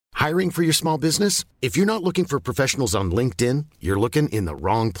Hiring for your small business? If you're not looking for professionals on LinkedIn, you're looking in the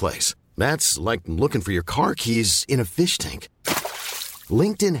wrong place. That's like looking for your car keys in a fish tank.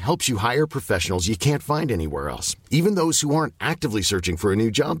 LinkedIn helps you hire professionals you can't find anywhere else, even those who aren't actively searching for a new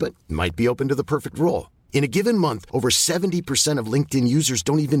job but might be open to the perfect role. In a given month, over 70% of LinkedIn users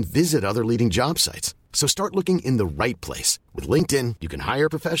don't even visit other leading job sites. So start looking in the right place. With LinkedIn, you can hire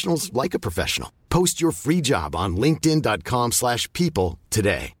professionals like a professional. Post your free job on linkedin.com/people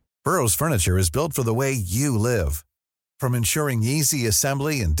today. Burrow's furniture is built for the way you live. From ensuring easy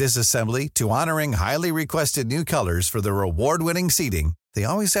assembly and disassembly to honoring highly requested new colors for their award-winning seating, they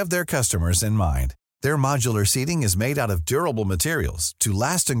always have their customers in mind. Their modular seating is made out of durable materials to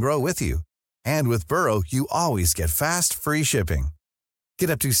last and grow with you. And with Burrow, you always get fast, free shipping.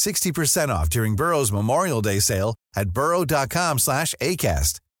 Get up to 60% off during Burrow's Memorial Day sale at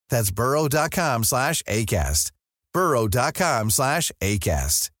burrow.com/ACAST. That's burrow.com/ACAST.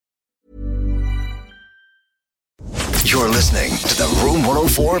 burrow.com/ACAST. You're listening to the Room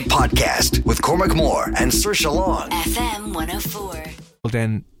 104 podcast with Cormac Moore and Saoirse Long. FM 104. I'll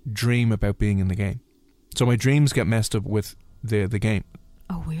then dream about being in the game. So my dreams get messed up with the game.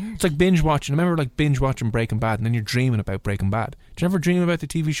 Oh, weird. It's like binge watching. I remember like binge watching Breaking Bad and then you're dreaming about Breaking Bad. Do you ever dream about the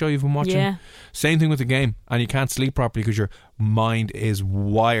TV show you've been watching? Yeah. Same thing with the game, and you can't sleep properly because your mind is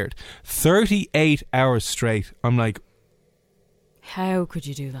wired. 38 hours straight. I'm like, how could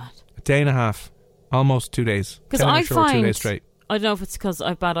you do that? a day and a half, almost 2 days. Because I find, 2 days straight. I don't know if it's because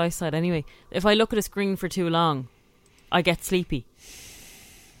I've bad eyesight anyway, if I look at a screen for too long, I get sleepy.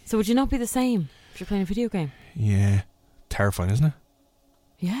 So would you not be the same if you're playing a video game? Yeah. Terrifying, isn't it?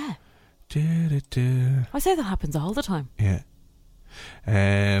 Yeah. Da-da-da. I say that happens all the time. Yeah.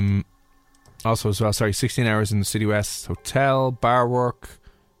 Also as well, 16 hours in the City West hotel, bar work,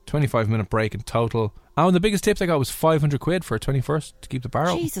 25-minute break in total. Oh, and the biggest tip they got was 500 quid for a 21st to keep the bar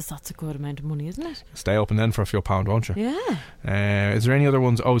open. Jesus, that's a good amount of money, isn't it? Stay open then for a few pound, won't you? Yeah. Is there any other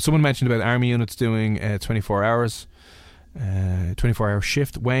ones? Oh, someone mentioned about army units doing 24 hours. 24-hour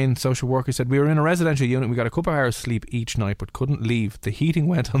shift. Wayne, social worker, said we were in a residential unit. We got a couple of hours sleep each night but couldn't leave. The heating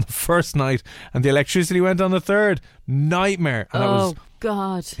went on the first night and the electricity went on the third. Nightmare. And that was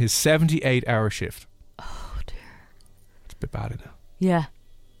God, his 78-hour shift. Oh dear. It's a bit bad, isn't it? Yeah.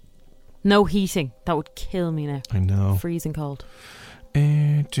 No heating. That would kill me now. I know. Freezing cold.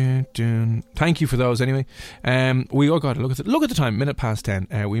 Thank you for those anyway. We got to look at the time,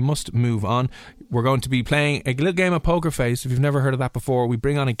 10:minute. We must move on. We're going to be playing a little game of Poker Face. If you've never heard of that before, we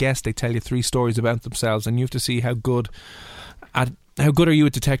bring on a guest. They tell you 3 stories about themselves, and you have to see how good are you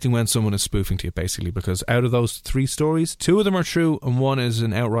at detecting when someone is spoofing to you, basically, because out of those 3 stories, 2 of them are true and 1 is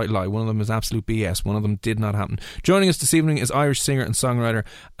an outright lie. 1 of them is absolute BS. 1 of them did not happen. Joining us this evening is Irish singer and songwriter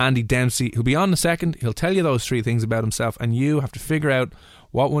Andy Dempsey, who'll be on in a second. He'll tell you those 3 things about himself, and you have to figure out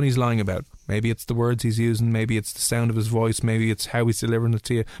what one he's lying about. Maybe it's the words he's using, maybe it's the sound of his voice, maybe it's how he's delivering it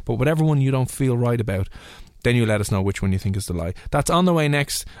to you, but whatever one you don't feel right about, then you let us know which one you think is the lie. That's on the way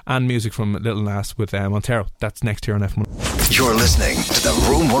next, and music from Little Nas with Montero. That's next here on F1. You're listening to the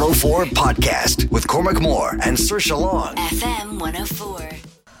Room 104 podcast with Cormac Moore and Saoirse Long. FM 104.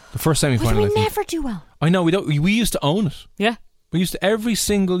 The first semi-final. Why do we never do well? I know, we used to own it. Yeah. We used to every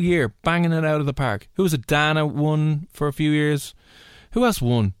single year banging it out of the park. Who was it? Dana won for a few years. Who else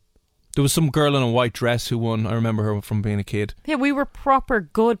won? There was some girl in a white dress who won. I remember her from being a kid. Yeah, we were proper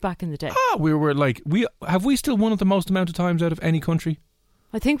good back in the day. Ah, we were like, have we still won it the most amount of times out of any country?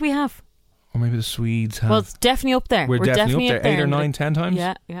 I think we have. Or maybe the Swedes have. Well, it's definitely up there. We're definitely up there. 8 or 9, 10 times?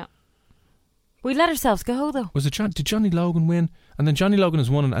 Yeah, yeah. We let ourselves go, though. Was it did Johnny Logan win? And then Johnny Logan has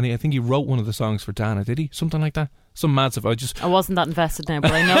won, and I think he wrote one of the songs for Dana, did he? Something like that. Some mad stuff. I wasn't that invested now,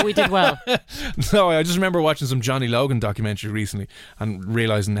 but I know we did well. No, I just remember watching some Johnny Logan documentary recently and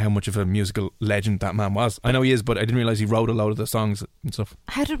realising how much of a musical legend that man was. I know he is, but I didn't realise he wrote a load of the songs and stuff.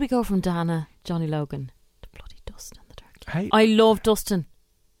 How did we go from Dana, Johnny Logan, to bloody Dustin in the Dark? Hey. I love Dustin.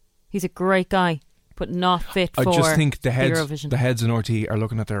 He's a great guy, but not fit for I just think the heads in RT are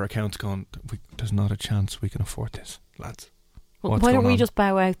looking at their accounts going, there's not a chance we can afford this, lads. Well, why don't we just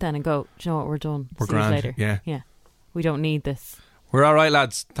bow out then and go, do you know what, we're done. We're See you grand, later. yeah. We don't need this. We're all right,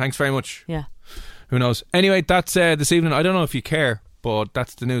 lads. Thanks very much. Yeah. Who knows? Anyway, that's this evening. I don't know if you care, but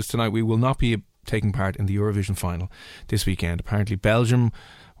that's the news tonight. We will not be taking part in the Eurovision final this weekend. Apparently Belgium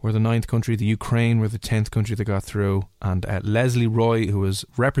were the 9th country, the Ukraine were the 10th country that got through, and Leslie Roy, who was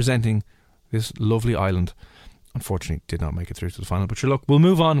representing this lovely island, unfortunately did not make it through to the final. But sure, look, we'll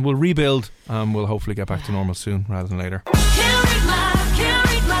move on, we'll rebuild, and we'll hopefully get back to normal soon rather than later.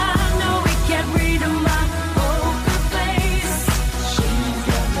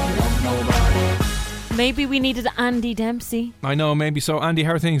 Maybe we needed Andy Dempsey. I know, maybe so. Andy,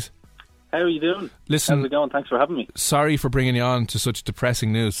 how are things? How are you doing? Listen, how's it going? Thanks for having me. Sorry for bringing you on to such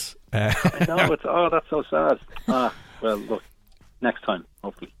depressing news. I know, that's so sad. Well, look, next time,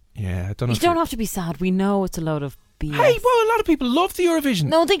 hopefully. Yeah, I don't know. You don't have to be sad. We know it's a load of BS. Hey, well, a lot of people love the Eurovision.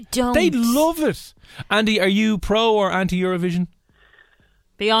 No, they don't. They love it. Andy, are you pro or anti-Eurovision?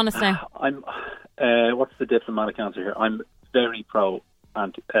 Be honest now. I'm. What's the diplomatic answer here? I'm very pro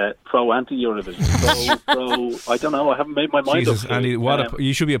anti-Eurovision. Pro. I don't know. I haven't made my mind Jesus, up. Andy,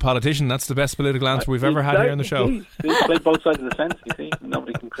 you should be a politician. That's the best political answer we've ever had here on the show. Please play both sides of the fence. You see,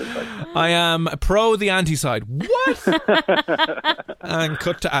 nobody can criticise. I am pro the anti-side. What? And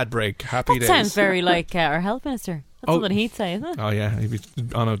cut to ad break. Happy days. Sounds very like our health minister. That's what he'd say, isn't it? Oh yeah, he'd be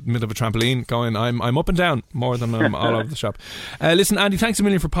on a middle of a trampoline going, I'm up and down more than I'm all over the shop. Listen, Andy, thanks a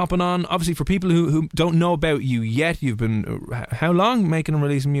million for popping on. Obviously, for people who don't know about you yet, you've been how long making and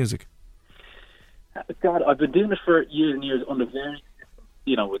releasing music? God, I've been doing it for years and years under various,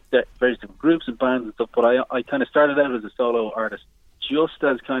 with various different groups and bands and stuff. But I kind of started out as a solo artist, just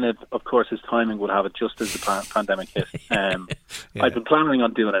as of course, his timing would have it, just as the pandemic hit. Yeah. I'd been planning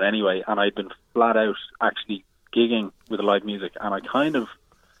on doing it anyway, and I'd been flat out actually gigging with the live music, and I kind of,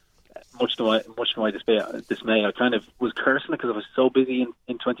 much to my dismay, I kind of was cursing it because I was so busy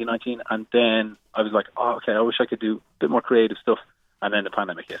in 2019, and then I was like, oh, okay, I wish I could do a bit more creative stuff, and then the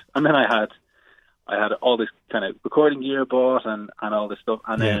pandemic hit, and then I had all this kind of recording gear bought and all this stuff,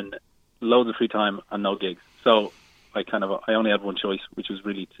 and then loads of free time and no gigs, so I only had one choice, which was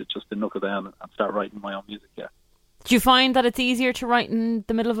really to knuckle down and start writing my own music. Yeah. Do you find that it's easier to write in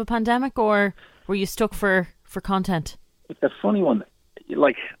the middle of a pandemic, or were you stuck for content? It's a funny one.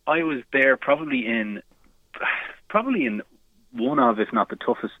 Like, I was there probably in one of, if not the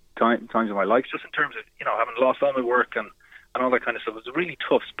toughest times of my life, just in terms of, having lost all my work and all that kind of stuff. It was a really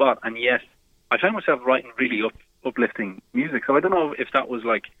tough spot, and yet I found myself writing really uplifting music. So I don't know if that was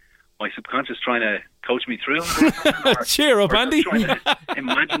like my subconscious trying to coach me through. Or cheer up, Andy. Trying to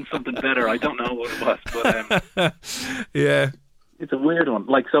imagine something better. I don't know what it was, but yeah, it's a weird one.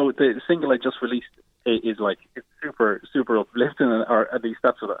 Like, so the single I just released is like, it's super, super uplifting, or at least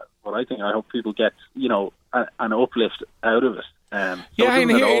that's what I think. I hope people get, an uplift out of it. So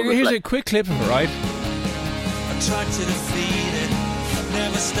here's a quick clip of it, right? I tried to defeat it,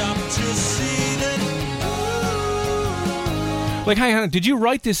 never stopped to see that. Like, hang on, did you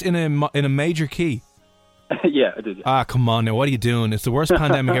write this in a major key? Yeah, I did. Yeah. Ah, come on now, what are you doing? It's the worst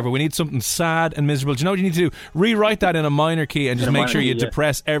pandemic ever. We need something sad and miserable. Do you know what you need to do? Rewrite that in a minor key and just make sure you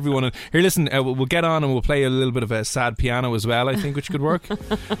depress everyone. And here, listen, we'll get on and we'll play a little bit of a sad piano as well, I think, which could work.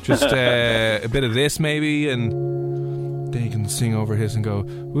 Just a bit of this maybe, and then you can sing over his and go,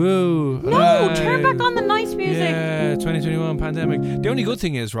 woo. No, turn back on the nice music. Yeah, 2021 pandemic. The only good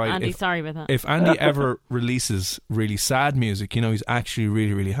thing is, right, Andy, sorry about that. If Andy ever releases really sad music, he's actually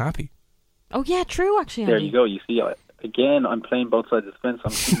really, really happy. Oh yeah, true. Actually, Andy. There you go. You see, again, I'm playing both sides of the fence.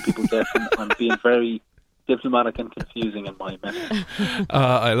 I'm keeping people guessing. I'm being very diplomatic and confusing in my message.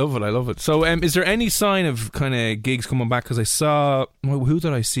 I love it. So, is there any sign of kind of gigs coming back? Because I saw, who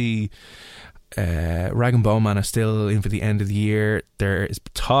did I see? Rag and Bone Man is still in for the end of the year. There is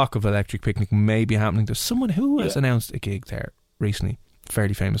talk of Electric Picnic maybe happening. There's someone who has announced a gig there recently.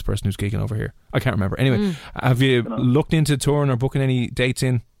 Fairly famous person who's gigging over here. I can't remember. Anyway, have you looked into touring or booking any dates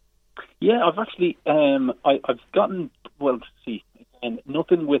in? Yeah, I've actually I've gotten and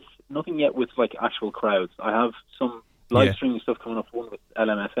nothing yet with like actual crowds. I have some live streaming stuff coming up, one with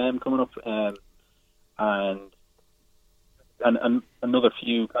LMFM coming up, and another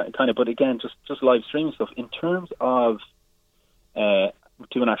few kind of, but again, just live streaming stuff. In terms of to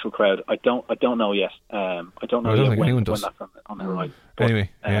an actual crowd, I don't know yet. I don't know yet when that's on the horizon. Anyway,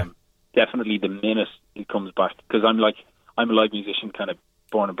 definitely the minute it comes back, because I'm a live musician, kind of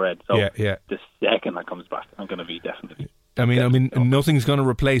born and bred. So the second that comes back, I'm going to be definitely. I mean, nothing's going to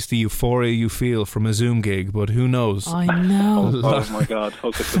replace the euphoria you feel from a Zoom gig, but who knows? I know. Oh my God,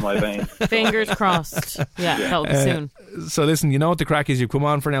 focus in my veins. Fingers crossed. Yeah, that'll be soon. So listen, you know what the crack is. You've come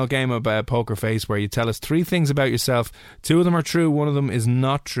on for an old game of Poker Face, where you tell us 3 things about yourself. 2 of them are true, 1 of them is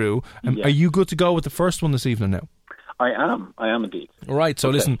not true. Are you good to go with the first one this evening now? I am indeed. All right, so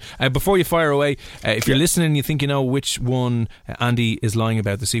listen, before you fire away, if you're listening and you think you know which one Andy is lying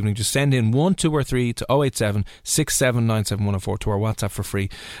about this evening, just send in 1, 2 or 3 to 087 6797 104 to our WhatsApp for free,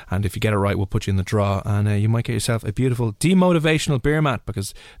 and if you get it right, we'll put you in the draw, and you might get yourself a beautiful demotivational beer mat,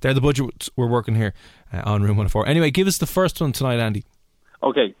 because they're the budget we're working here on Room 104. Anyway, give us the first one tonight, Andy.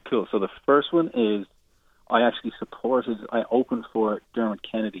 Okay, cool. So the first one is, I opened for Dermot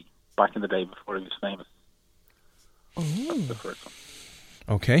Kennedy back in the day before he was famous. Oh. That's the first one.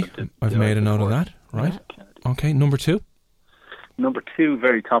 Okay, I've made a note of that. Right. Okay, number 2. Number 2,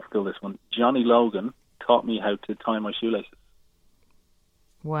 very topical, this one. Johnny Logan taught me how to tie my shoelaces.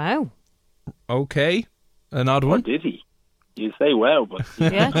 Wow. Okay, an odd Or one. did he? You say wow, but...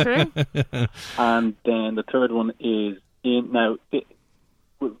 Yeah, true. And then the third one is we'll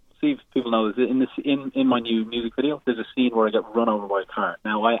see if people know this. In my new music video, there's a scene where I get run over by a car.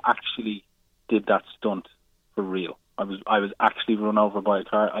 Now, I actually did that stunt for real. I was actually run over by a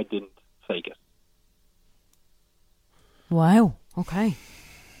car. I didn't fake it. Wow. Okay.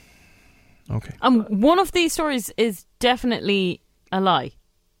 Okay. One of these stories is definitely a lie,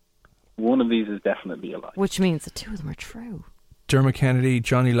 One of these is definitely a lie. which means the 2 of them are true. Dermot Kennedy,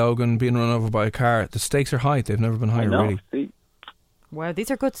 Johnny Logan being run over by a car. The stakes are high. They've never been I higher, know. really. See? Wow, these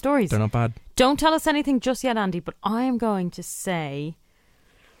are good stories. They're not bad. Don't tell us anything just yet, Andy, but I am going to say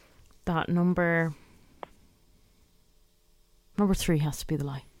that number 3 has to be the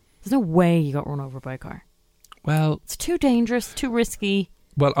lie. There's no way you got run over by a car. Well, It's too dangerous, too risky.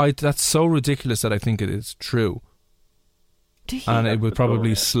 that's so ridiculous that I think it is true. Do you? And it was the probably goal,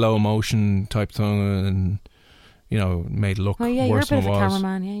 yeah. slow motion type thing and, made it look Oh yeah, you're a worse bit than of it a was.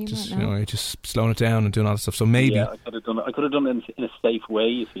 cameraman. Yeah, you Just, might know. just slowing it down and doing all that stuff. So maybe, Yeah, I could have done it. I could have done it in a safe way,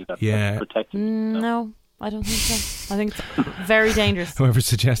 you see. That's protected. No, I don't think so. I think it's very dangerous. whoever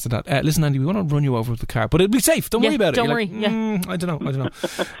suggested that. Listen, Andy, we want to run you over with the car, but it'll be safe. Don't worry about it. Don't You're worry. like, I don't know.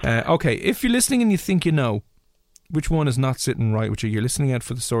 Okay, if you're listening and you think you know which one is not sitting right, which you're listening out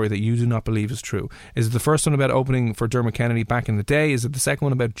for the story that you do not believe is true. Is it the first one about opening for Dermot Kennedy back in the day? Is it the second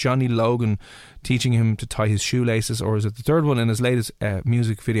one about Johnny Logan teaching him to tie his shoelaces? Or is it the third one in his latest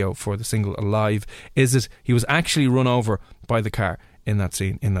music video for the single Alive? Is it he was actually run over by the car in that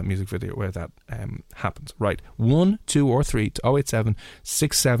scene, in that music video where that happens? Right. 1, 2 or 3 to 087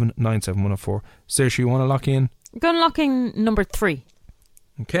 6797 104. Saoirse, you want to lock in? I'm going to lock in number 3.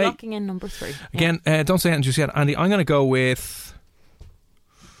 Okay. Locking in number 3. Again, don't say anything just yet, Andy. I'm going to go with...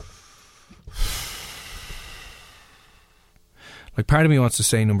 Like, part of me wants to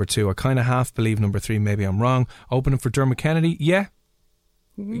say number 2. I kind of half believe number 3. Maybe I'm wrong. Opening for Dermot Kennedy, yeah.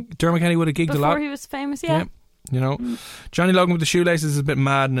 Dermot Kennedy would have gigged a lot. Before he was famous, yeah. Johnny Logan with the shoelaces is a bit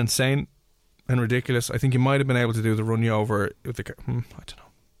mad and insane and ridiculous. I think you might have been able to do the run you over with the car. I don't know.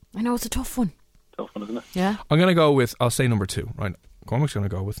 I know, it's a tough one. Tough one, isn't it? Yeah. I'm going to go with... I'll say number 2. Right. Cormac's going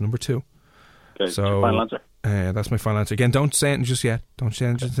to go with number 2. Okay, So, your final answer. that's my final answer. Again, don't say it just yet. Don't say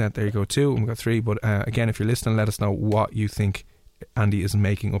it just yet. There you go, 2, and we've got 3. But again, if you're listening, let us know what you think Andy is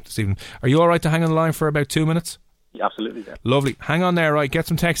making up this evening. Are you all right to hang on the line for about 2 minutes? Yeah, absolutely, yeah. Lovely. Hang on there, right. Get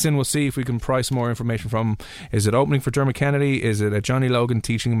some text in. We'll see if we can pry some more information from him. Is it opening for Dermot Kennedy? Is it Johnny Logan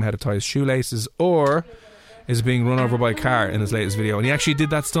teaching him how to tie his shoelaces? Or is it being run over by a car in his latest video? And he actually did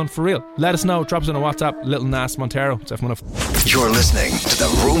that stunt for real. Let us know. Drop us in a WhatsApp. Little Nas Montero. It's F104. You're listening to the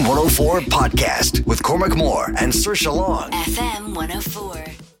Room 104 podcast with Cormac Moore and Saoirse Long. FM 104.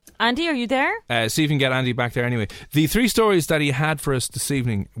 Andy, are you there? See if you can get Andy back there anyway. The 3 stories that he had for us this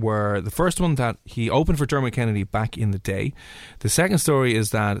evening were the first one that he opened for Dermot Kennedy back in the day. The second story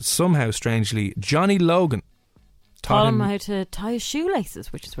is that somehow, strangely, Johnny Logan Taught him how to tie his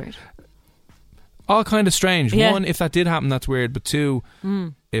shoelaces, which is weird. All kind of strange. Yeah. 1, if that did happen, that's weird. But 2,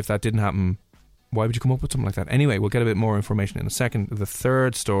 if that didn't happen, why would you come up with something like that? Anyway, we'll get a bit more information in a second. The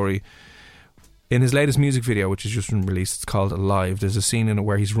third story, in his latest music video, which has just been released, it's called Alive, there's a scene in it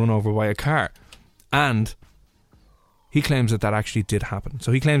where he's run over by a car. And he claims that actually did happen.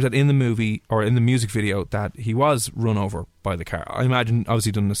 So he claims that in the movie, or in the music video, that he was run over by the car. I imagine,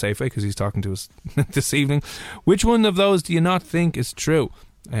 obviously done in a safe way, because he's talking to us this evening. Which one of those do you not think is true?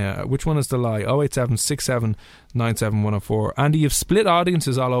 Which one is the lie? 087 67 97 104. Andy, you've split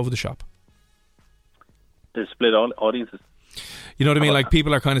audiences all over the shop. There's split audiences. You know what I mean? Like,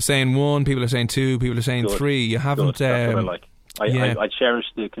 people are kind of saying 1, people are saying 2, people are saying Good. 3. You haven't... Good. That's what I like. yeah. I cherish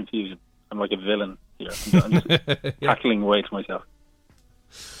the confusion. I'm like a villain here. I'm just tackling away to myself.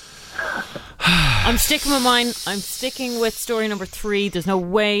 I'm sticking with mine. I'm sticking with story number 3. There's no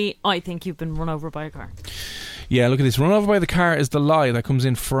way I think you've been run over by a car. Yeah, look at this. Run over by the car is the lie that comes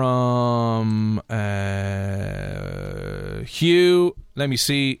in from Hugh. Let me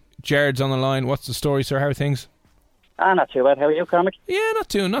see. Jared's on the line. What's the story, sir? How are things? Not too bad. How are you, Cormac? Yeah,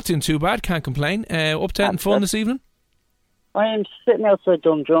 not doing too bad. Can't complain. Up to anything fun this evening? I'm sitting outside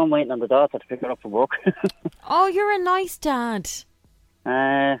Dundrum waiting on the daughter to pick her up from work. Oh, you're a nice dad.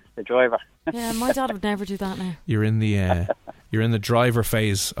 The driver. Yeah, my dad would never do that now. You're in the driver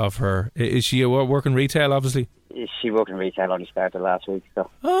phase of her. Is she working retail? Obviously. She worked in retail, only started last week. So.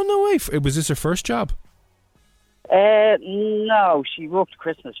 Oh no way! Was this her first job? No, she worked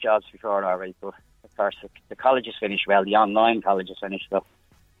Christmas jobs before already. But of course, the college is finished. Well, the online college is finished. So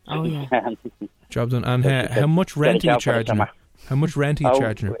Oh, yeah. Job done. And how much rent are you charging her? How much rent are you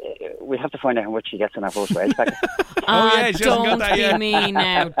charging her? We have to find out how much she gets in our first wage packet. Oh, yeah, she hasn't got Don't that be yet. mean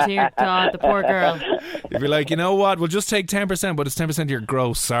now. Dear God, the poor girl. If you're like, you know what, we'll just take 10%, but it's 10% of your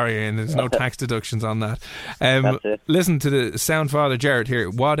gross, sorry, and there's no tax deductions on that. That's it. Listen to the sound Father Jared here.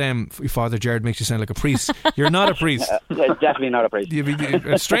 What Father Jared makes you sound like a priest. You're not a priest. Definitely not a priest. You'd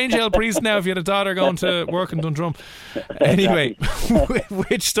be a strange old priest now if you had a daughter going to work in Dundrum. Anyway,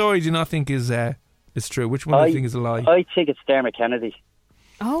 which story do you not think is true? Which one do you think is a lie? I think it's Dermot Kennedy.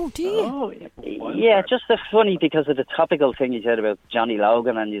 Oh, do you? Oh, Yeah, just funny because of the topical thing you said about Johnny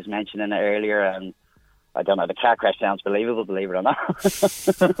Logan, and you was mentioning it earlier, and I don't know, the car crash sounds believable, believe it or not.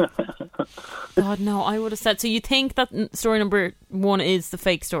 God, no, I would have said. So you think that story number 1 is the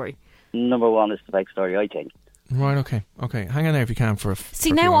fake story? Number 1 is the fake story, I think. Right, okay. Hang on there if you can for a See, for a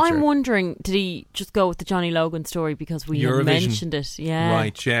few now minutes, I'm Jared. wondering, did he just go with the Johnny Logan story because we had Eurovision. mentioned it? Yeah.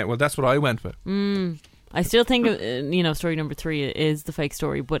 Right, yeah. Well, that's what I went with. I still think, story number 3 is the fake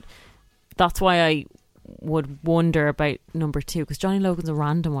story, but that's why I would wonder about number 2, because Johnny Logan's a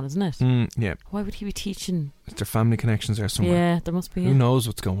random one, isn't it? Yeah. Why would he be teaching? Is there family connections there somewhere? Yeah, there must be. Who knows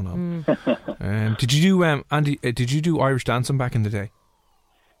what's going on? Did you do, Andy, did you do Irish dancing back in the day?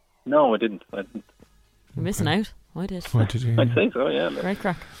 No, I didn't. You're missing out. I did. What did you? I'd say so, yeah. Great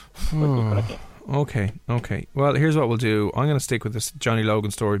crack. Okay. Well, here's what we'll do. I'm going to stick with this Johnny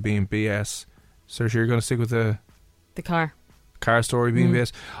Logan story being BS. Saoirse, you're going to stick with the car story being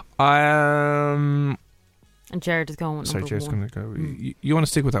BS. And Jared is going with Sorry, number Jared's 1. going to go. You want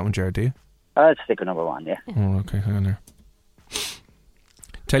to stick with that one, Jared, do you? I'd stick with number 1, yeah. Oh, okay, hang on there.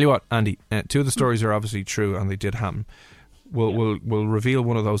 Tell you what, Andy, 2 of the stories are obviously true and they did happen. We'll reveal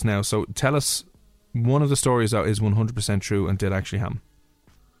one of those now. So tell us one of the stories that is 100% true and did actually happen.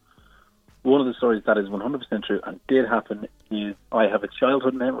 One of the stories that is 100% true and did happen is I have a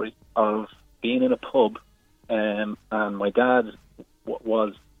childhood memory of being in a pub, and my dad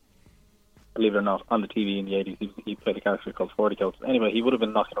was, believe it or not, on the TV in the 80s. He played a character called 40 Coats. Anyway, he would have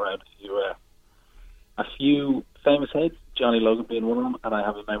been knocking around a few famous heads, Johnny Logan being one of them, and I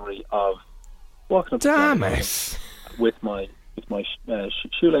have a memory of walking up to Johnny Logan with my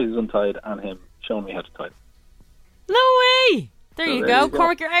shoelaces untied and him showing me how to tie them. No way! There So you there go. you go.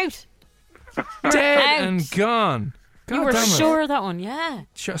 Cormac, you're out. Dead Out. and gone. God You were damn it. sure of that one, yeah.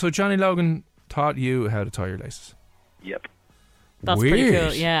 So Johnny Logan taught you how to tie your laces. Yep. That's Weird. pretty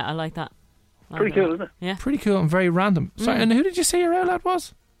cool. Yeah, I like that. Pretty cool, isn't it? Yeah. Pretty cool and very random. Sorry, and who did you say your lad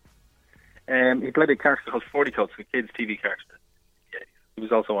was? He played a character called 40 Coats, a kid's TV character. Yeah, he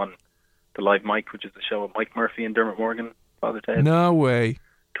was also on The Live Mike, which is the show with Mike Murphy and Dermot Morgan, Father Ted. No way.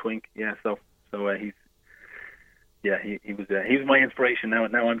 Twink, yeah. So he's, yeah, he was my inspiration. Now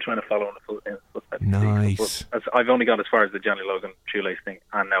I'm trying to follow in the footsteps. Nice. But I've only got as far as the Johnny Logan shoelace thing,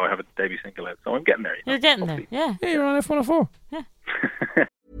 and now I have a debut single out, so I'm getting there. You're getting there, yeah. Yeah, you're on F104. Yeah.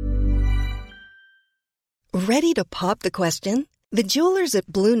 Ready to pop the question? The jewelers at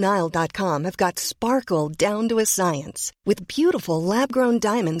BlueNile.com have got sparkle down to a science with beautiful lab-grown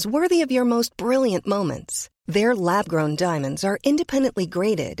diamonds worthy of your most brilliant moments. Their lab-grown diamonds are independently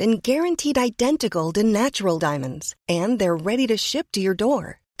graded and guaranteed identical to natural diamonds, and they're ready to ship to your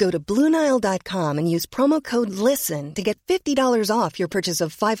door. Go to BlueNile.com and use promo code LISTEN to get $50 off your purchase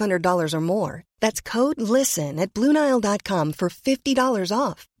of $500 or more. That's code LISTEN at BlueNile.com for $50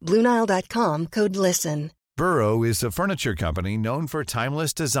 off. BlueNile.com, code LISTEN. Burrow is a furniture company known for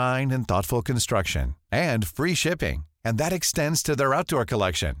timeless design and thoughtful construction, and free shipping, and that extends to their outdoor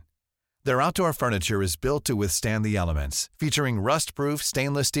collection. Their outdoor furniture is built to withstand the elements, featuring rust-proof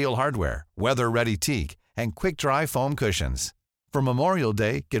stainless steel hardware, weather-ready teak, and quick-dry foam cushions. For Memorial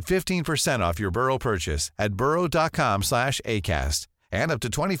Day, get 15% off your Burrow purchase at burrow.com/ACAST, and up to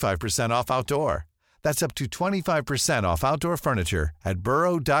 25% off outdoor. That's up to 25% off outdoor furniture at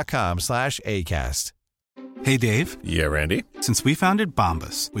burrow.com/ACAST. Hey, Dave. Yeah, Randy. Since we founded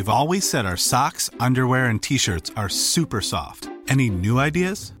Bombas, we've always said our socks, underwear, and T-shirts are super soft. Any new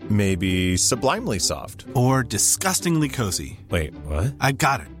ideas? Maybe sublimely soft. Or disgustingly cozy. Wait, what? I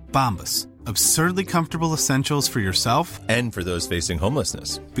got it. Bombas. Absurdly comfortable essentials for yourself and for those facing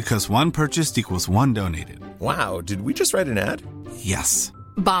homelessness. Because one purchased equals one donated. Wow, did we just write an ad? Yes.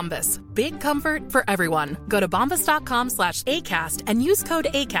 Bombas. Big comfort for everyone. Go to bombas.com/ACAST and use code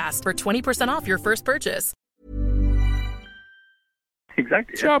ACAST for 20% off your first purchase.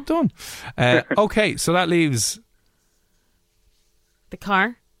 Exactly. Yeah. Job done. Okay, so that leaves the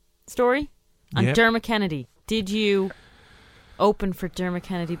car story and Yep. Dermot Kennedy. Did you open for Dermot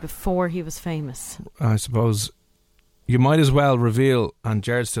Kennedy before he was famous? I suppose you might as well reveal, and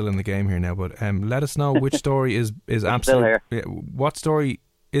Jared's still in the game here now, but let us know which story is absolutely. here. What story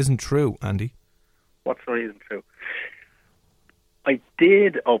isn't true, Andy? What story isn't true? I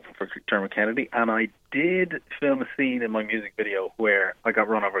did open for Dermot Kennedy, and I did film a scene in my music video where I got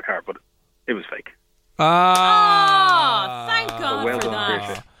run over a car, but it was fake. Thank God well for done, that.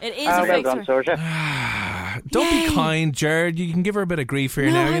 Saoirse. It is a fake story. Don't Yay. be kind, Jared. You can give her a bit of grief here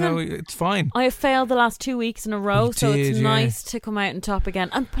now. You know, it's fine. I have failed the last 2 weeks in a row, You so did, it's yeah. nice to come out and top again.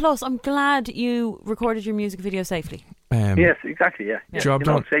 And plus, I'm glad you recorded your music video safely. Yes, exactly, yeah. Job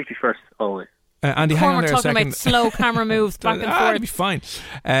done. Safety first, always. Andy, hang on Cormac there a talking second. about slow camera moves back and It'll be forth.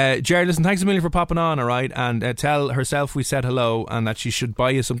 fine. Jared, listen, thanks a million for popping on, all right? And tell herself we said hello and that she should buy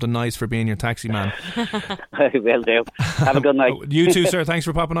you something nice for being your taxi man. I will do. Have a good night. You too, sir. Thanks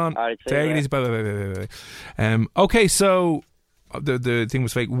for popping on. All right, see Take you it easy. Bye. Okay, so the thing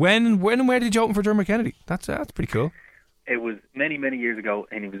was fake. When and where did you open for Dermot Kennedy? That's pretty cool. It was many, many years ago,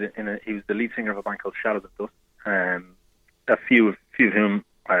 and he was the lead singer of a band called Shadows of Dust. A few of whom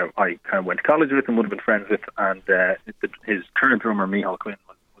I kind of went to college with and would have been friends with, and his current drummer, Micheál Quinn,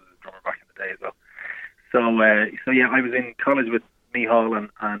 was his drummer back in the day as well. So yeah, I was in college with Micheál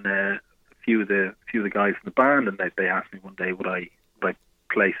and a few of the guys in the band, and they asked me one day would I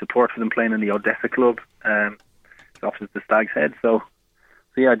play support for them playing in the Odessa club, opposite the Stag's Head. So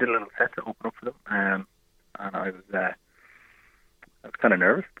yeah, I did a little set to open up for them, and I was kind of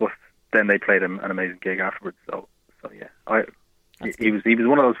nervous, but then they played an amazing gig afterwards. So yeah, he was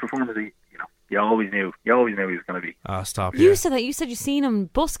one of those performers. You always knew he was going to be. Stop. You said that. You said you seen him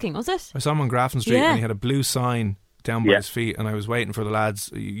busking, was it? I saw him on Grafton Street, Yeah. and he had a blue sign down by his feet, and I was waiting for the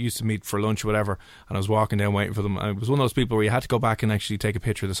lads who used to meet for lunch or whatever, and I was walking down waiting for them. I was one of those people where you had to go back and actually take a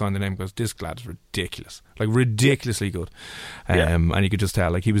picture of the sign, the name, because this lad is ridiculous, like ridiculously good. And you could just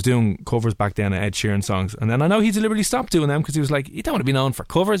tell, like, he was doing covers back then of Ed Sheeran songs, and then I know he deliberately stopped doing them because he was like, you don't want to be known for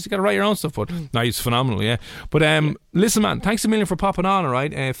covers, you got to write your own stuff. But no, he's phenomenal, yeah. But listen, man, thanks a million for popping on. All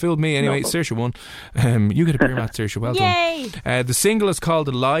right, fooled me anyway. Saoirse won. You get a beer mat, Saoirse. Well done. The single is called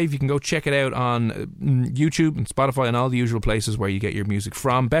Alive. You can go check it out on YouTube and Spotify and all the usual places where you get your music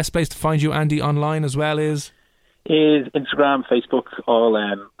from. Best place to find you, Andy, online as well is Instagram, Facebook, all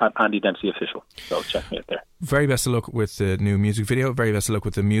at Andy Dempsey Official. So check me out there. Very best of luck with the new music video. Very best of luck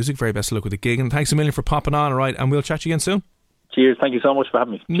with the music. Very best of luck with the gig. And thanks a million for popping on. All right, and we'll chat to you again soon. Cheers. Thank you so much for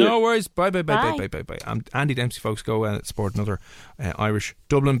having me. Cheers. No worries. Bye. I'm Andy Dempsey, folks. Go support another Irish,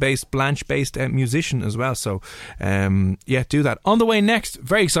 Dublin-based, Blanche-based musician as well. So, yeah, do that. On the way next,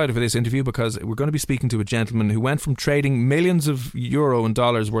 very excited for this interview because we're going to be speaking to a gentleman who went from trading millions of euro and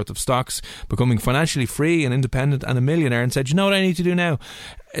dollars worth of stocks, becoming financially free and independent and a millionaire, and said, you know what I need to do now?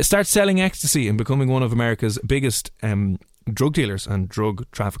 Start selling ecstasy and becoming one of America's biggest drug dealers and drug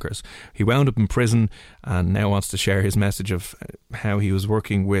traffickers. He wound up in prison and now wants to share his message of how he was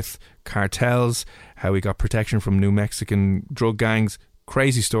working with cartels, how he got protection from New Mexican drug gangs.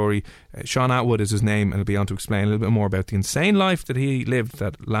 Crazy story. Sean Atwood is his name, and he'll be on to explain a little bit more about the insane life that he lived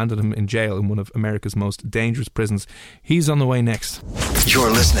that landed him in jail in one of America's most dangerous prisons. He's on the way next. You're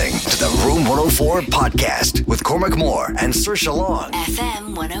listening to the Room 104 podcast with Cormac Moore and Saoirse Long.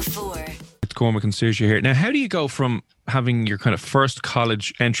 FM 104. It's Cormac and Saoirse here. Now, how do you go from having your kind of first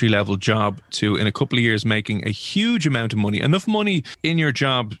college entry-level job to, in a couple of years, making a huge amount of money, enough money in your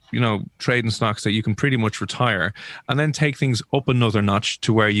job, you know, trading stocks that you can pretty much retire, and then take things up another notch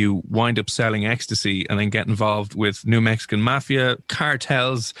to where you wind up selling ecstasy and then get involved with New Mexican mafia,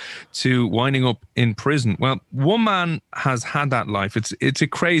 cartels, to winding up in prison? Well, one man has had that life. It's a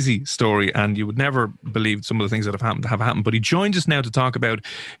crazy story, and you would never believe some of the things that have happened. But he joins us now to talk about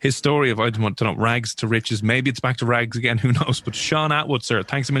his story of, I don't want to know, rags to riches. Maybe it's back to rags again, who knows? But Sean Atwood, sir,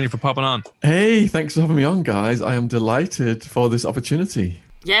 thanks a million for popping on. Hey, thanks for having me on, guys. I am delighted for this opportunity.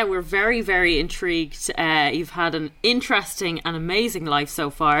 Yeah, we're very, very intrigued. You've had an interesting and amazing life so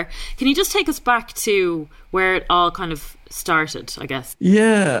far. Can you just take us back to where it all kind of started, I guess?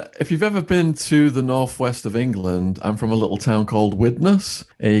 Yeah, if you've ever been to the northwest of England, I'm from a little town called Widnes,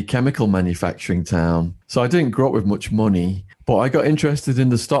 a chemical manufacturing town. So I didn't grow up with much money, but I got interested in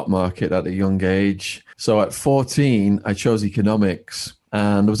the stock market at a young age. So at 14, I chose economics.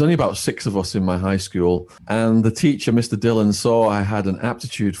 And there was only about 6 of us in my high school. And the teacher, Mr. Dillon, saw I had an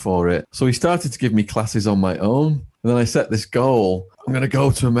aptitude for it. So he started to give me classes on my own. And then I set this goal. I'm going to go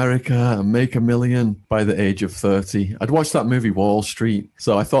to America and make $1 million by the age of 30. I'd watched that movie Wall Street.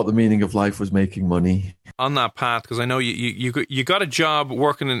 So I thought the meaning of life was making money. On that path, because I know you got a job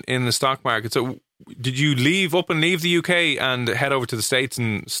working in the stock market. So did you leave the UK and head over to the States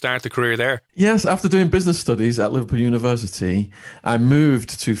and start the career there? Yes, after doing business studies at Liverpool University, I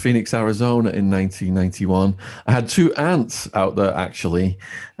moved to Phoenix, Arizona in 1991. I had 2 aunts out there, actually,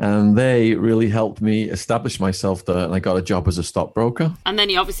 and they really helped me establish myself there, and I got a job as a stockbroker. And then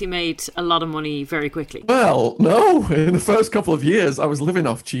you obviously made a lot of money very quickly. Well, no. In the first couple of years, I was living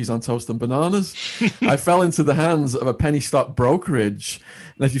off cheese on toast and bananas. I fell into the hands of a penny stock brokerage.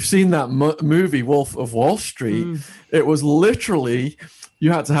 And if you've seen that movie, Wolf of Wall Street, it was literally,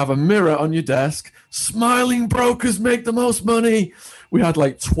 you had to have a mirror on your desk. Smiling brokers make the most money. We had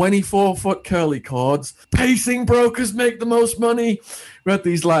like 24-foot curly cords. Pacing brokers make the most money. We had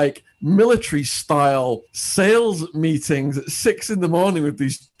these like military-style sales meetings at 6 a.m. with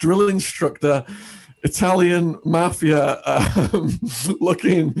these drill instructor, Italian mafia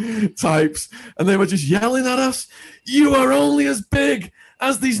looking types. And they were just yelling at us. You are only as big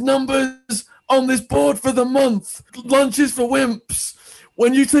as these numbers on this board for the month. Lunches for wimps.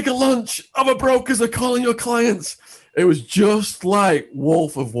 When you take a lunch, other brokers are calling your clients. It was just like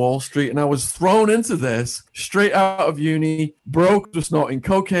Wolf of Wall Street. And I was thrown into this straight out of uni. Brokers were snorting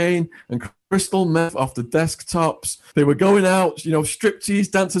cocaine and crystal meth off the desktops. They were going out, striptease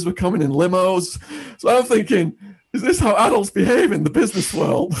dancers were coming in limos. So I'm thinking, is this how adults behave in the business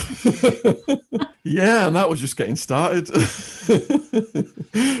world? Yeah, and that was just getting started. So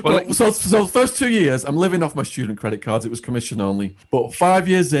the first 2 years, I'm living off my student credit cards. It was commission only. But 5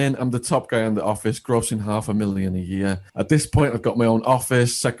 years in, I'm the top guy in the office, grossing $500,000 a year. At this point, I've got my own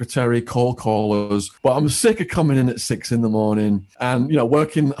office, secretary, cold callers. But I'm sick of coming in at 6 a.m. and,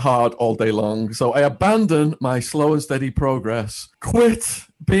 working hard all day long. So I abandoned my slow and steady progress, quit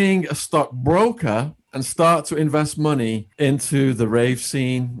being a stockbroker, and start to invest money into the rave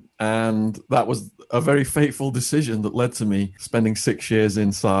scene. And that was a very fateful decision that led to me spending 6 years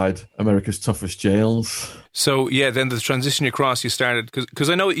inside America's toughest jails. So, yeah, then the transition across, you started, because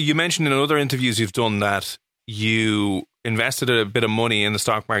I know you mentioned in other interviews you've done that you invested a bit of money in the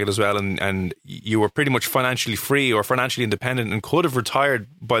stock market as well, and you were pretty much financially free or financially independent and could have retired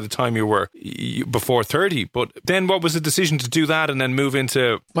by the time you were before 30. But then what was the decision to do that and then move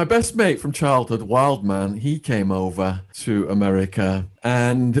into... My best mate from childhood, Wildman, he came over to America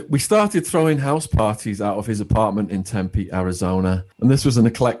and we started throwing house parties out of his apartment in Tempe, Arizona. And this was an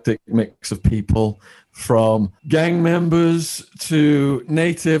eclectic mix of people, from gang members to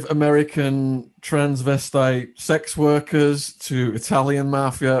Native American transvestite sex workers to Italian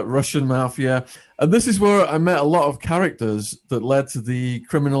mafia, Russian mafia. And this is where I met a lot of characters that led to the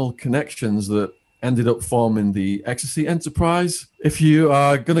criminal connections that ended up forming the ecstasy enterprise. If you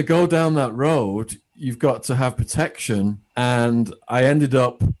are going to go down that road, you've got to have protection. And I ended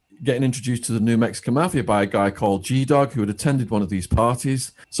up getting introduced to the New Mexican Mafia by a guy called G-Dog who had attended one of these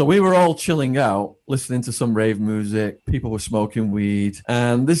parties. So we were all chilling out, listening to some rave music. People were smoking weed.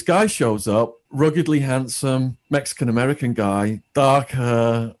 And this guy shows up, ruggedly handsome, Mexican-American guy, dark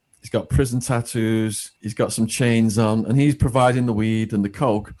hair. He's got prison tattoos. He's got some chains on. And he's providing the weed and the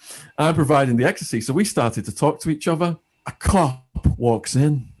coke. I'm providing the ecstasy. So we started to talk to each other. A cop walks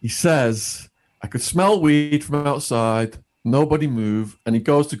in. He says, I could smell weed from outside. Nobody move, and he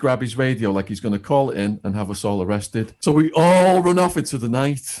goes to grab his radio like he's going to call it in and have us all arrested. So we all run off into the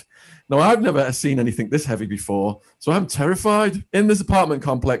night. Now, I've never seen anything this heavy before, so I'm terrified. In this apartment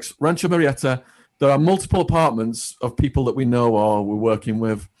complex, Rancho Marietta, there are multiple apartments of people that we know or we're working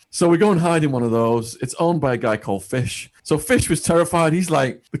with. So we go and hide in one of those. It's owned by a guy called Fish. So Fish was terrified. He's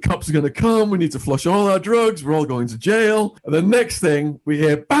like, the cops are going to come. We need to flush all our drugs. We're all going to jail. And the next thing, we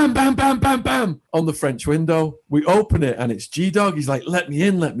hear bam, bam, bam, bam, bam on the French window. We open it and it's G-Dog. He's like, let me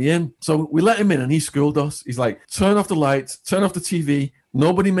in, let me in. So we let him in and he schooled us. He's like, turn off the lights, turn off the TV.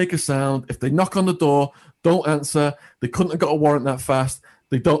 Nobody make a sound. If they knock on the door, don't answer. They couldn't have got a warrant that fast.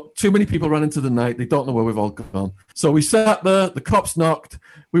 Too many people ran into the night. They don't know where we've all gone. So we sat there. The cops knocked.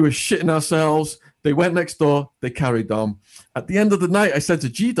 We were shitting ourselves. They went next door. They carried on. At the end of the night, I said to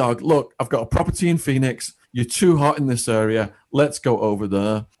G-Dog, look, I've got a property in Phoenix. You're too hot in this area. Let's go over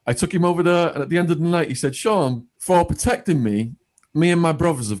there. I took him over there. And at the end of the night, he said, Sean, for protecting me, me and my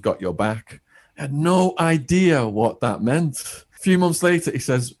brothers have got your back. I had no idea what that meant. A few months later, he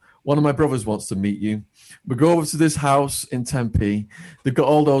says, one of my brothers wants to meet you. We go over to this house in Tempe. They've got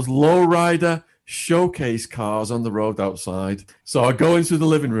all those lowrider showcase cars on the road outside. So I go into the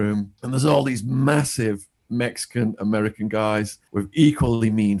living room and there's all these massive Mexican-American guys with equally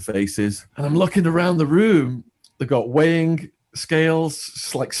mean faces. And I'm looking around the room. They've got weighing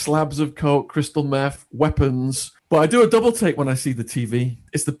scales, like slabs of coke, crystal meth, weapons, But I do a double take when I see the TV.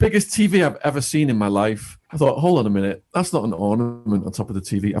 It's the biggest TV I've ever seen in my life. I thought, hold on a minute, that's not an ornament on top of the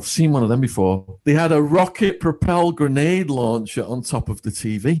TV. I've seen one of them before. They had a rocket-propelled grenade launcher on top of the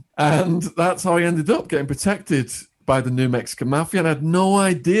TV. And that's how I ended up getting protected by the New Mexican Mafia, and I had no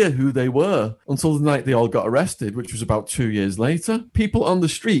idea who they were until the night they all got arrested, which was about 2 years later. People on the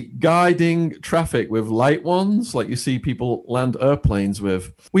street guiding traffic with light ones, like you see people land airplanes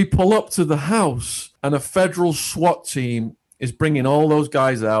with. We pull up to the house, and a federal SWAT team is bringing all those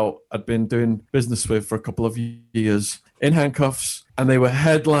guys out I'd been doing business with for a couple of years in handcuffs, and they were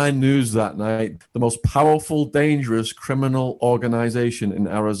headline news that night. The most powerful, dangerous criminal organization in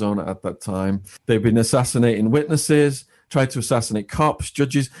Arizona at that time. They've been assassinating witnesses, tried to assassinate cops,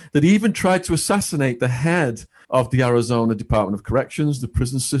 judges. They'd even tried to assassinate the head of the Arizona Department of Corrections, the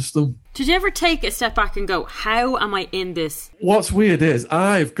prison system. Did you ever take a step back and go, how am I in this? What's weird is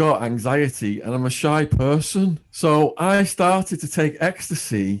I've got anxiety and I'm a shy person. So I started to take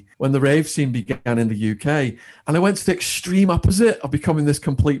ecstasy when the rave scene began in the UK. And I went to the extreme opposite of becoming this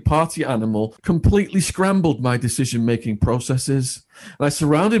complete party animal, completely scrambled my decision-making processes. And I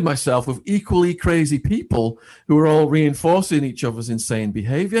surrounded myself with equally crazy people who were all reinforcing each other's insane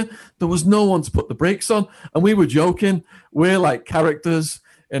behavior. There was no one to put the brakes on. And we were joking. We're like characters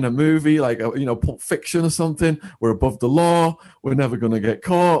in a movie, like, Pulp Fiction or something. We're above the law. We're never going to get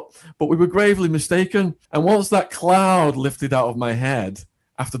caught. But we were gravely mistaken. And once that cloud lifted out of my head,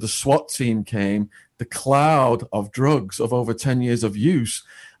 after the SWAT team came, the cloud of drugs of over 10 years of use,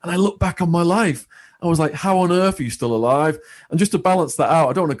 and I look back on my life, I was like, how on earth are you still alive? And just to balance that out,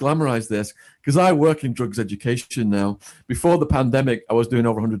 I don't want to glamorize this because I work in drugs education now. Before the pandemic, I was doing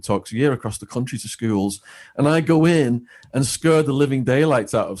over 100 talks a year across the country to schools. And I go in and scare the living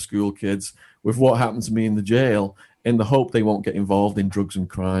daylights out of school kids with what happened to me in the jail in the hope they won't get involved in drugs and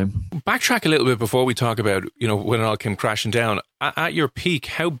crime. Backtrack a little bit before we talk about, when it all came crashing down. At your peak,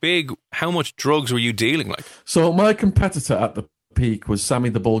 how much drugs were you dealing like? So my competitor at the peak was Sammy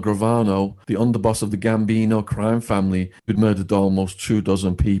the Bull Gravano, the underboss of the Gambino crime family who'd murdered almost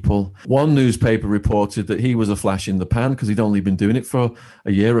 24 people. One newspaper reported that he was a flash in the pan because he'd only been doing it for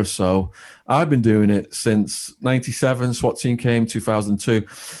a year or so. I've been doing it since 97, SWAT team came, 2002.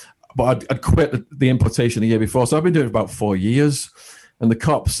 But I'd quit the importation a year before, so I've been doing it about 4 years. And the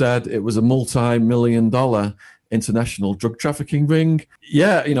cops said it was a multi-million-dollar international drug trafficking ring.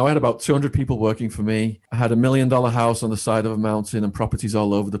 Yeah, I had about 200 people working for me. I had $1 million house on the side of a mountain and properties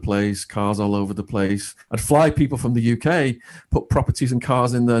all over the place, cars all over the place. I'd fly people from the UK, put properties and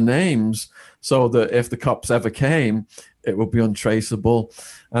cars in their names so that if the cops ever came, it would be untraceable.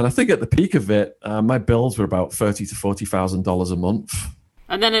 And I think at the peak of it, my bills were about $30,000 to $40,000 a month.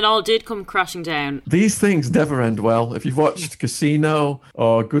 And then it all did come crashing down. These things never end well. If you've watched Casino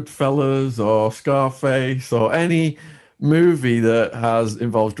or Goodfellas or Scarface or any movie that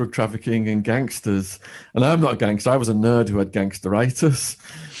involves drug trafficking and gangsters, and I'm not a gangster, I was a nerd who had gangsteritis,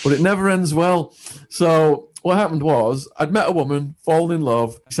 but it never ends well. So what happened was I'd met a woman, fallen in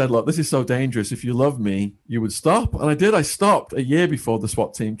love. She said, look, this is so dangerous. If you love me, you would stop. And I did. I stopped a year before the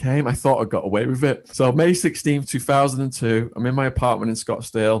SWAT team came. I thought I got away with it. So May 16th, 2002, I'm in my apartment in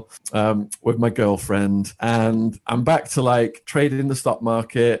Scottsdale with my girlfriend. And I'm back to trading in the stock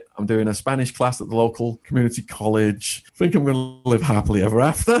market. I'm doing a Spanish class at the local community college. I think I'm going to live happily ever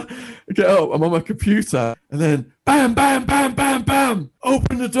after. I get up, I'm on my computer. And then bam, bam, bam, bam, bam.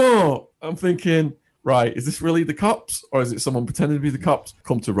 Open the door. I'm thinking, right, is this really the cops or is it someone pretending to be the cops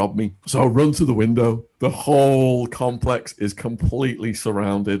come to rob me? So I run to the window. The whole complex is completely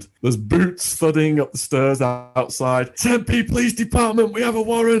surrounded. There's boots thudding up the stairs outside. Tempe Police Department, we have a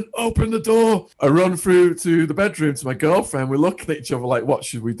warrant. Open the door. I run through to the bedroom to my girlfriend. We're looking at each other like, what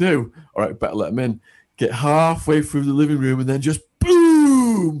should we do? All right, better let them in. Get halfway through the living room and then just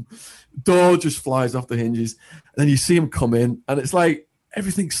boom! Door just flies off the hinges. And then you see him come in and it's like,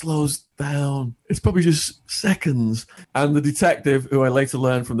 everything slows down. It's probably just seconds. And the detective, who I later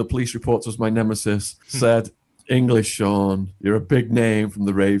learned from the police reports was my nemesis, said, English Sean, you're a big name from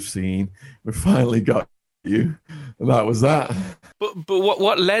the rave scene. We finally got you. And that was that. But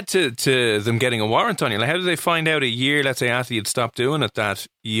what led to them getting a warrant on you? Like, how did they find out a year, let's say, after you'd stopped doing it, that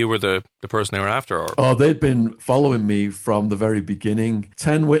you were the person they were after? Or? Oh, they'd been following me from the very beginning.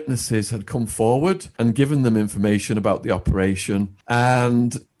 10 witnesses had come forward and given them information about the operation.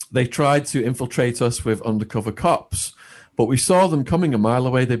 And they tried to infiltrate us with undercover cops. But we saw them coming a mile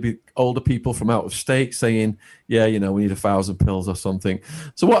away. They'd be older people from out of state saying, yeah, we need 1,000 pills or something.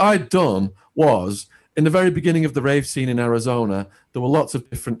 So what I'd done was in the very beginning of the rave scene in Arizona, there were lots of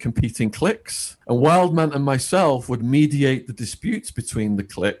different competing cliques. And Wildman and myself would mediate the disputes between the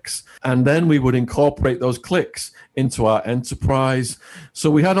cliques. And then we would incorporate those cliques into our enterprise. So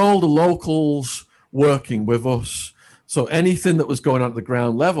we had all the locals working with us. So anything that was going on at the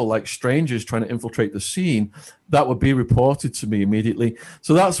ground level, like strangers trying to infiltrate the scene, that would be reported to me immediately.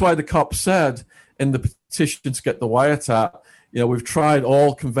 So that's why the cops said in the petition to get the wiretap, we've tried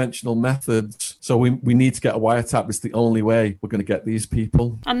all conventional methods, so we need to get a wiretap. It's the only way we're going to get these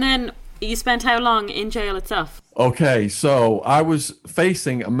people. And then you spent how long in jail itself? Okay, so I was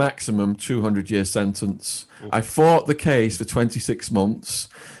facing a maximum 200-year sentence. I fought the case for 26 months.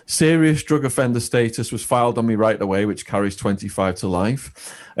 Serious drug offender status was filed on me right away, which carries 25 to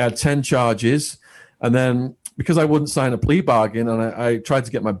life. I had 10 charges. And then because I wouldn't sign a plea bargain and I tried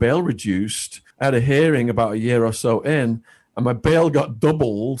to get my bail reduced, I had a hearing about a year or so in, and my bail got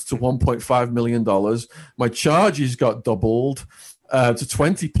doubled to $1.5 million. My charges got doubled to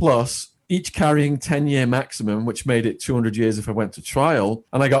 20 plus, each carrying 10-year maximum, which made it 200 years if I went to trial.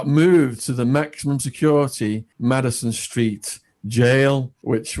 And I got moved to the maximum security Madison Street jail,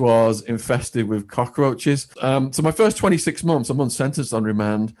 which was infested with cockroaches. So my first 26 months, I'm unsentenced on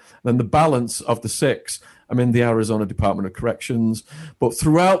remand. Then the balance of the 6, I'm in the Arizona Department of Corrections. But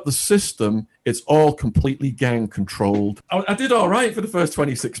throughout the system, it's all completely gang controlled. I did all right for the first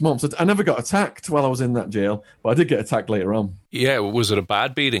 26 months. I never got attacked while I was in that jail, but I did get attacked later on. Yeah, was it a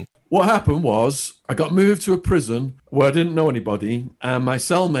bad beating? What happened was I got moved to a prison where I didn't know anybody, and my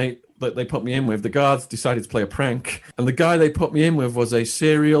cellmate that they put me in with, the guards decided to play a prank, and the guy they put me in with was a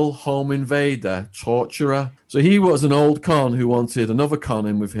serial home invader, torturer. So he was an old con who wanted another con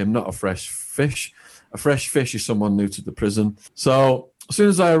in with him, not a fresh fish. A fresh fish is someone new to the prison. So as soon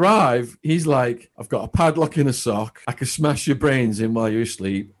as I arrive, he's like, I've got a padlock in a sock. I can smash your brains in while you're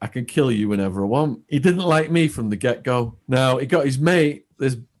asleep. I can kill you whenever I want. He didn't like me from the get-go. Now, he got his mate,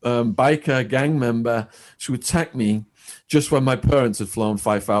 this biker gang member, to attack me just when my parents had flown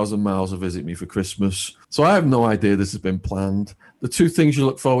 5,000 miles to visit me for Christmas. So I have no idea this has been planned. The 2 things you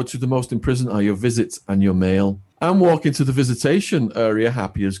look forward to the most in prison are your visits and your mail. I'm walking to the visitation area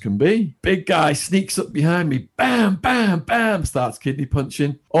happy as can be. Big guy sneaks up behind me, bam, bam, bam, starts kidney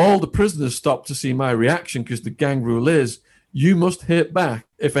punching. All the prisoners stop to see my reaction because the gang rule is you must hit back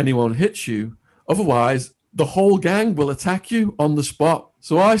if anyone hits you. Otherwise, the whole gang will attack you on the spot.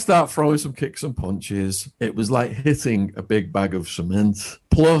 So I start throwing some kicks and punches. It was like hitting a big bag of cement.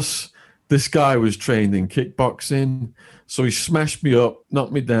 Plus, this guy was trained in kickboxing. So he smashed me up,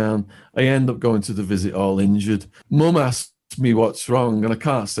 knocked me down. I end up going to the visit all injured. Mum asked me what's wrong, and I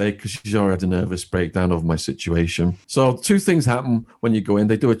can't say because she's already had a nervous breakdown over my situation. So 2 things happen when you go in.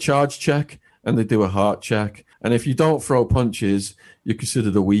 They do a charge check and they do a heart check. And if you don't throw punches, you're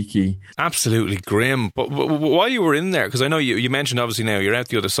considered a weakie. Absolutely grim. But while you were in there, because I know you mentioned obviously now you're out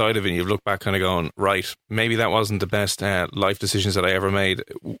the other side of it and you've looked back kind of going, right, maybe that wasn't the best life decisions that I ever made.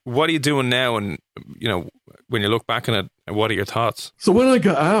 What are you doing now? And, when you look back on it, what are your thoughts? So when I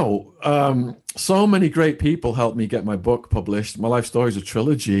got out, so many great people helped me get my book published. My Life Story is a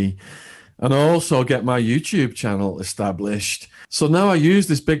trilogy. And also get my YouTube channel established. So now I use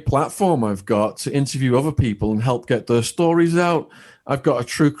this big platform I've got to interview other people and help get their stories out. I've got a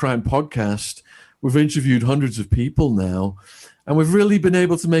true crime podcast. We've interviewed hundreds of people now, and we've really been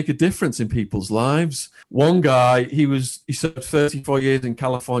able to make a difference in people's lives. One guy, he served 34 years in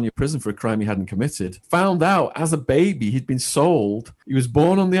California prison for a crime he hadn't committed. Found out as a baby he'd been sold. He was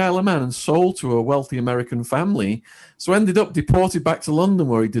born on the Isle of Man and sold to a wealthy American family. So ended up deported back to London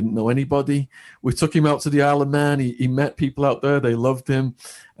where he didn't know anybody. We took him out to the Isle of Man. He met people out there. They loved him.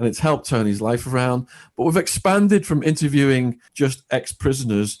 And it's helped turn his life around. But we've expanded from interviewing just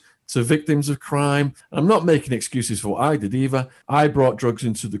ex-prisoners to victims of crime. I'm not making excuses for what I did either. I brought drugs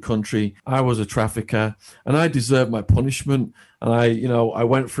into the country. I was a trafficker and I deserved my punishment. And I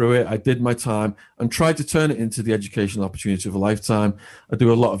went through it. I did my time and tried to turn it into the educational opportunity of a lifetime. I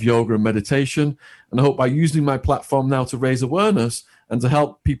do a lot of yoga and meditation. And I hope by using my platform now to raise awareness and to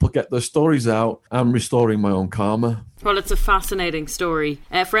help people get their stories out, I'm restoring my own karma. Well, it's a fascinating story.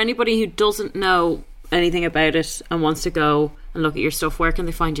 For anybody who doesn't know anything about it and wants to go and look at your stuff, where can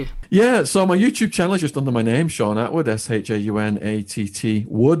they find you? Yeah, so my YouTube channel is just under my name, Sean Attwood, SHAUNATT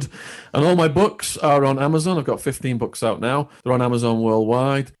Wood. And all my books are on Amazon. I've got 15 books out now. They're on Amazon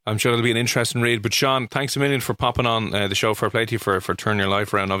worldwide. I'm sure it'll be an interesting read. But Sean, thanks a million for popping on the show. Fair play to you for turning your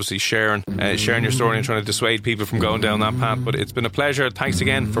life around, obviously sharing your story and trying to dissuade people from going down that path. But it's been a pleasure. Thanks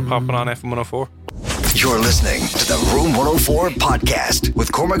again for popping on FM 104. You're listening to the Room 104 podcast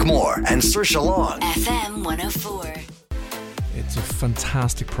with Cormac Moore and Saoirse Long. FM 104. It's a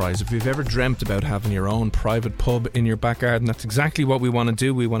fantastic prize. If you've ever dreamt about having your own private pub in your back garden, that's exactly what we want to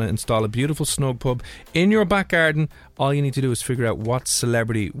do. We want to install a beautiful snug pub in your back garden. All you need to do is figure out what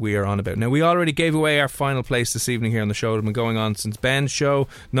celebrity we are on about. Now, we already gave away our final place this evening here on the show. It's been going on since Ben's show.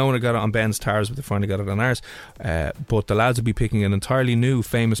 No one had got it on Ben's Tars, but they finally got it on ours. But the lads will be picking an entirely new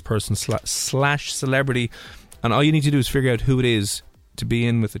famous person slash celebrity, and all you need to do is figure out who it is to be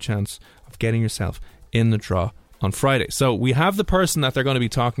in with the chance of getting yourself in the draw on Friday. So we have the person that they're going to be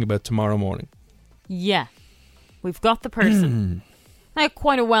talking about tomorrow morning. Yeah. We've got the person. Now,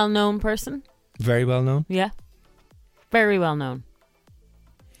 quite a well-known person. Very well known? Yeah. Very well known.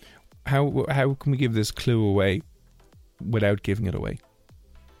 How can we give this clue away without giving it away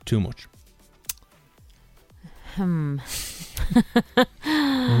too much? Because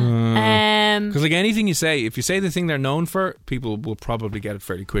like anything you say, if you say the thing they're known for, people will probably get it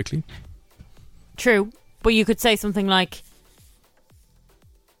fairly quickly. True. But you could say something like,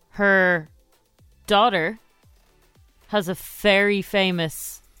 her daughter has a very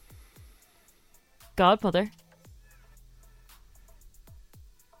famous godmother.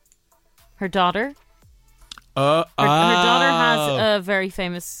 Her daughter? Her daughter has a very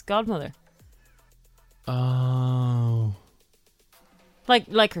famous godmother. Oh.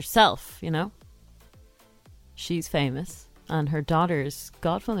 Like herself, you know? She's famous, and her daughter's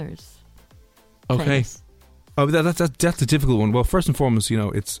godmother's okay. famous. Oh, but that's a difficult one. Well, first and foremost, you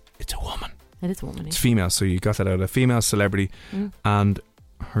know, it's a woman. It is a woman. It's female, so you got that out. A female celebrity, and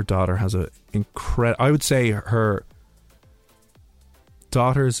her daughter has a incredible. I would say her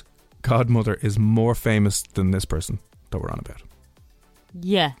daughter's godmother is more famous than this person that we're on about.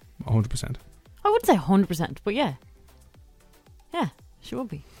 Yeah. 100%. I wouldn't say 100%, but yeah. Yeah, she will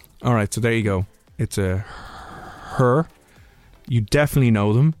be. All right, so there you go. It's a her. You definitely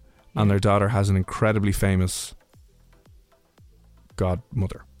know them. And their daughter has an incredibly famous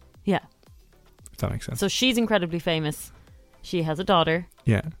godmother. Yeah. If that makes sense. So she's incredibly famous. She has a daughter.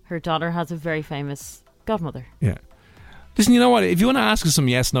 Yeah. Her daughter has a very famous godmother. Yeah. Listen, you know what? If you want to ask us some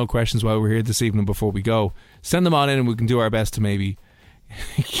yes-no questions while we're here this evening before we go, send them on in and we can do our best to maybe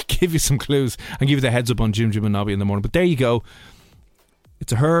give you some clues and give you the heads up on Jim and Nobby in the morning. But there you go.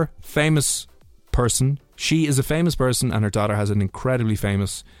 It's a her famous person. She is a famous person and her daughter has an incredibly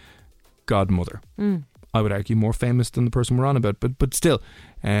famous godmother. I would argue more famous than the person we're on about, but still,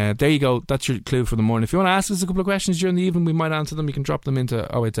 there you go. That's your clue for the morning. If you want to ask us a couple of questions during the evening, we might answer them. You can drop them into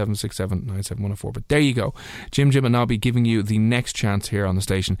 08767 97104. But there you go. Jim and Nobby giving you the next chance here on the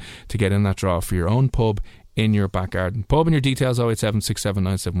station to get in that draw for your own pub in your back garden. Pub and your details 08767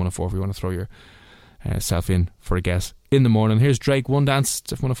 97104 if you want to throw your self in for a guess in the morning. Here's Drake, One Dance,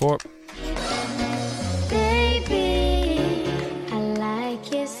 104.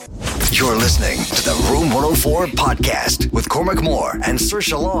 You're listening to the Room 104 podcast with Cormac Moore and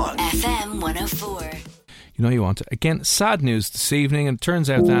Saoirse Long. FM 104. You know you want it. Again, sad news this evening, and it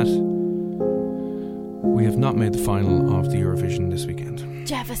turns out that we have not made the final of the Eurovision this weekend.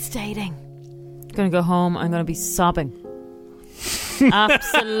 Devastating. I'm going to go home. I'm going to be sobbing.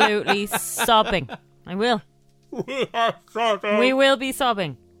 Absolutely sobbing. I will. We will be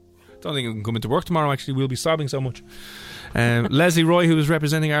sobbing. Don't think I can come into work tomorrow. Actually, we'll be sobbing so much. Leslie Roy, who was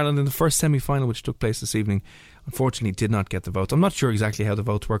representing Ireland in the first semi-final which took place this evening, unfortunately did not get the votes. I'm not sure exactly how the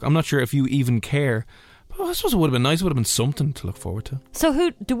votes work. I'm not sure if you even care, but I suppose it would have been nice. It would have been something to look forward to. So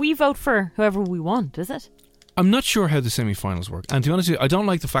who do we vote for? Whoever we want, is it? I'm not sure how the semi-finals work, and to be honest with you, I don't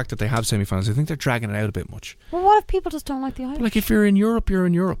like the fact that they have semi-finals. I think they're dragging it out a bit much. Well, what if people just don't like the Irish? Like, if you're in Europe, you're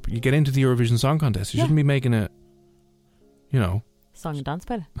in Europe. You get into the Eurovision Song Contest. You shouldn't be making it, you know, song and dance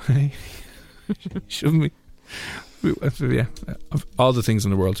battle. Shouldn't we? Yeah, of all the things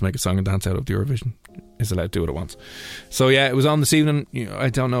in the world to make a song and dance out of the Eurovision is allowed to do what it wants. So yeah, it was on this evening. You know, I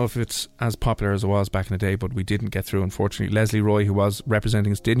don't know if it's as popular as it was back in the day, but we didn't get through, unfortunately. Leslie Roy, who was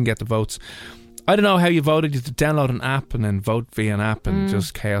representing us, didn't get the votes. I don't know how you voted. You had to download an app and then vote via an app and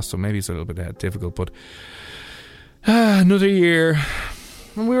just chaos, so maybe it's a little bit difficult, but another year.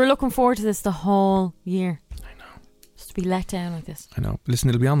 And we were looking forward to this the whole year. I know. Just to be let down like this. I know. Listen,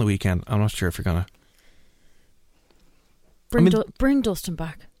 it'll be on the weekend. I'm not sure if you're going to bring Dustin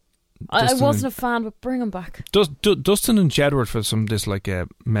back. I wasn't a fan, but bring him back. Dustin and Jedward for some of this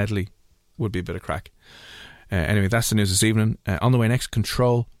medley would be a bit of crack. Anyway, that's the news this evening. On the way next,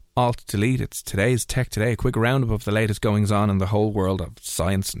 Control Alt Delete. It's today's Tech Today. A quick roundup of the latest goings on in the whole world of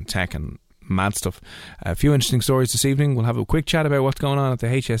science and tech and mad stuff. A few interesting stories this evening. We'll have a quick chat about what's going on at the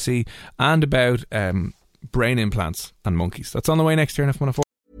HSE and about brain implants and monkeys. That's on the way next here on F104.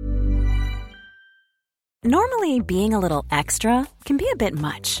 Normally, being a little extra can be a bit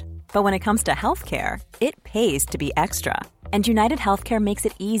much, But when it comes to healthcare, it pays to be extra. And United Healthcare makes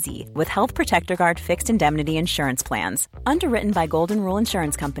it easy with Health Protector Guard fixed indemnity insurance plans. Underwritten by Golden Rule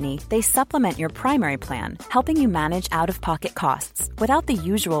Insurance Company, they supplement your primary plan, helping you manage out-of-pocket costs without the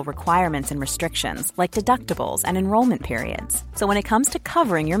usual requirements and restrictions like deductibles and enrollment periods. So when it comes to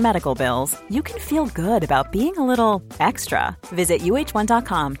covering your medical bills, you can feel good about being a little extra. Visit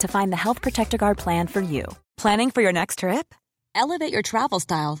uh1.com to find the Health Protector Guard plan for you. Planning for your next trip? Elevate your travel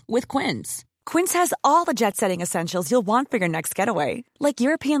style with Quince. Quince has all the jet-setting essentials you'll want for your next getaway, like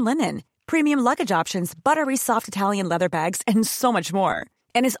European linen, premium luggage options, buttery soft Italian leather bags, and so much more.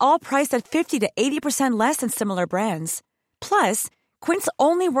 And is all priced at 50 to 80% less than similar brands. Plus, Quince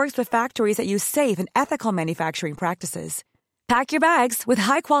only works with factories that use safe and ethical manufacturing practices. Pack your bags with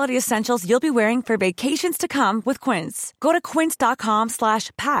high-quality essentials you'll be wearing for vacations to come with Quince. Go to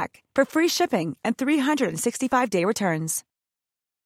quince.com/pack for free shipping and 365-day returns.